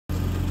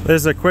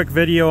This is a quick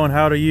video on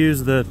how to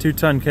use the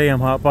 2-ton KM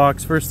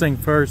Hotbox. First thing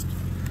first,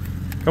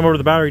 come over to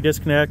the battery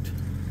disconnect,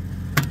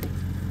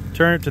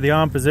 turn it to the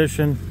on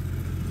position,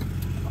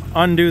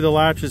 undo the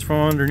latches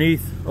from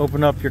underneath,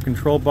 open up your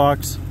control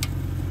box,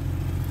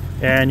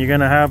 and you're going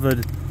to have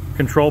the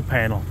control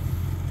panel.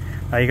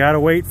 Now you got to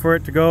wait for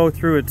it to go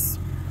through its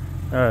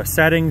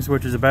settings,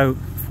 which is about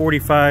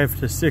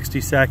 45 to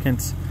 60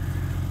 seconds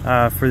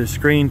for the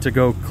screen to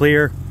go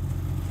clear.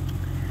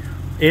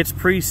 It's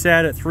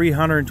preset at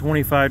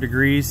 325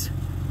 degrees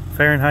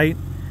Fahrenheit,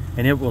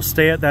 and it will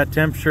stay at that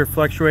temperature,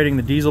 fluctuating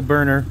the diesel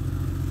burner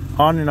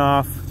on and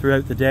off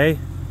throughout the day.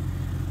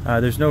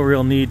 There's no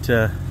real need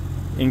to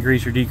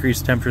increase or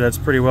decrease temperature. That's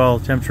pretty well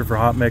temperature for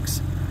hot mix.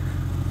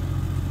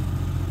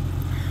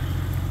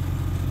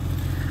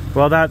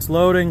 While that's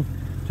loading,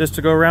 just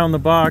to go around the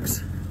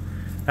box,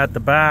 at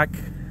the back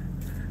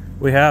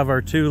we have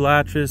our 2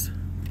 latches.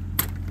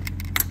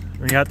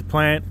 We got the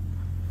plant.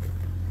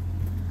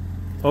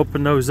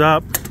 Open those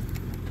up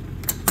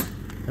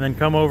and then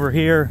come over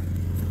here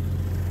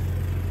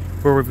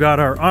where we've got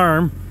our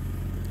arm,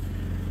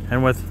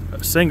 and with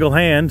a single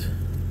hand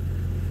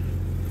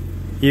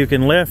you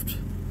can lift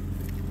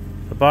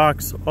the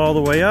box all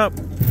the way up,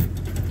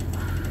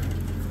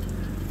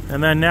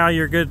 and then now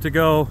you're good to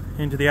go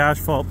into the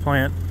asphalt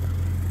plant.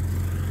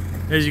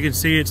 As you can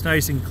see, it's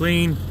nice and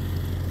clean.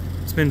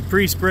 It's been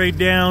pre-sprayed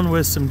down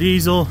with some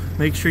diesel.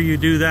 Make sure you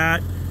do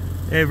that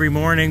every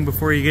morning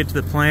before you get to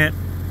the plant,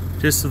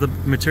 just so the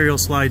material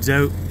slides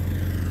out.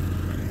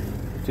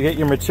 To get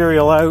your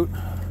material out,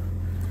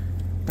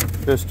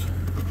 just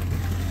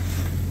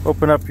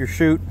open up your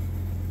chute.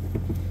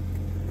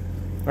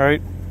 All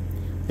right,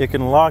 you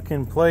can lock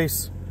in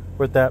place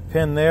with that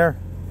pin there,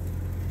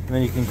 and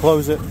then you can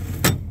close it.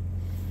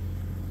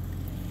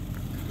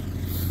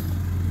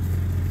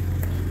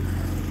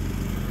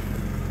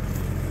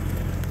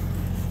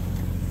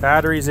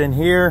 Battery's in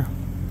here.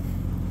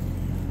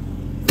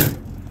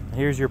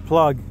 Here's your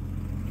plug.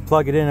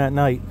 Plug it in at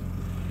night.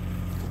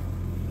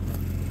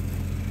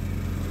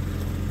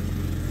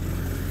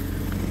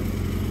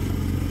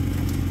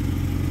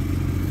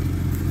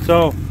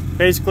 So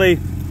basically,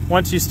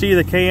 once you see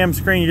the KM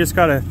screen, you just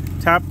gotta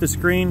tap the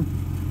screen.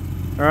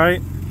 All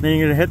right, then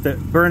you're gonna hit the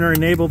burner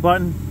enable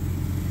button,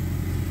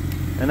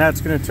 and that's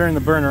gonna turn the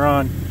burner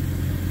on.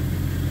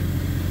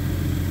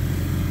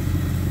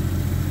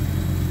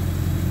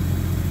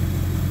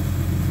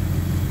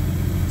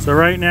 So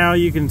right now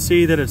you can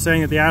see that it's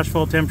saying that the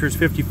asphalt temperature is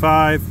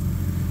 55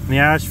 and the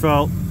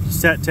asphalt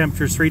set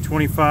temperature is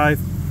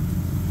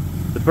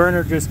 325. The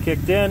burner just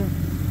kicked in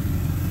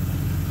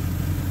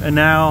and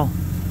now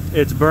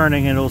it's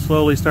burning, and it'll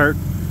slowly start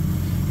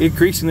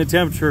increasing the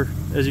temperature.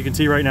 As you can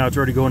see right now, it's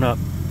already going up.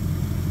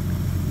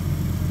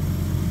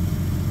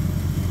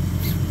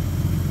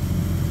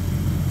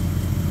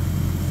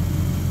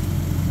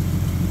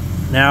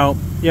 Now,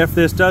 if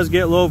this does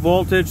get low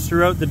voltage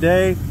throughout the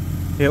day,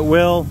 it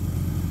will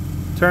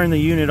turn the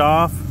unit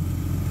off,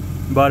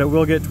 but it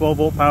will get 12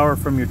 volt power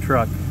from your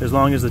truck, as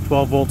long as the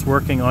 12 volts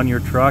working on your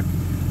truck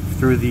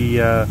through the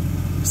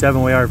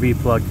 7-way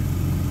RV plug.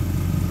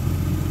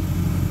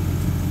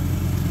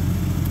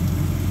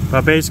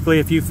 But basically,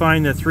 if you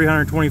find that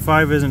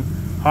 325 isn't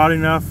hot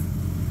enough,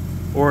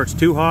 or it's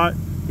too hot,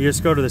 you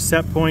just go to the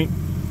set point,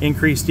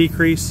 increase,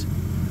 decrease.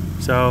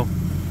 So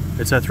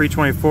it's at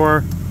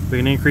 324, we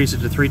can increase it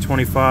to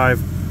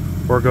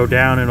 325, or go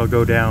down, and it'll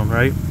go down,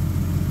 right?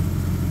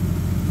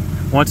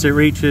 Once it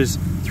reaches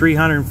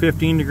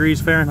 315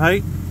 degrees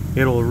Fahrenheit,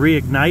 it'll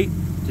reignite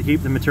to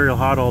keep the material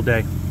hot all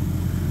day.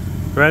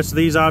 The rest of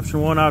these,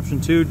 option 1,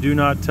 option 2, do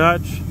not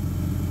touch.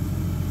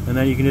 And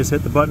then you can just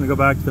hit the button to go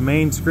back to the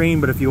main screen,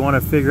 but if you want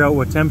to figure out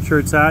what temperature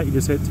it's at, you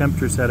just hit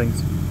temperature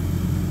settings.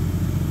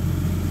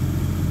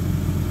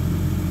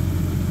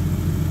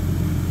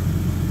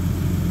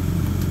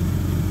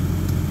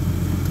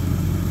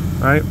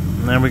 All right,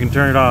 and then we can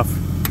turn it off.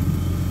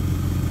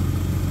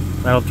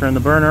 That'll turn the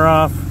burner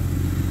off.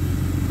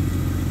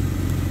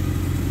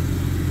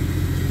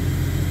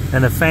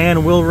 And the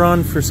fan will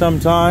run for some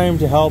time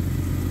to help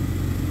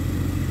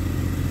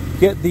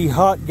get the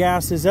hot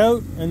gases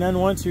out. And then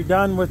once you're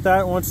done with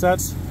that, once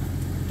that's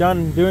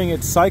done doing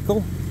its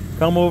cycle,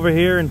 come over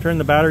here and turn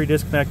the battery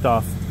disconnect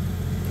off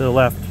to the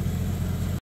left.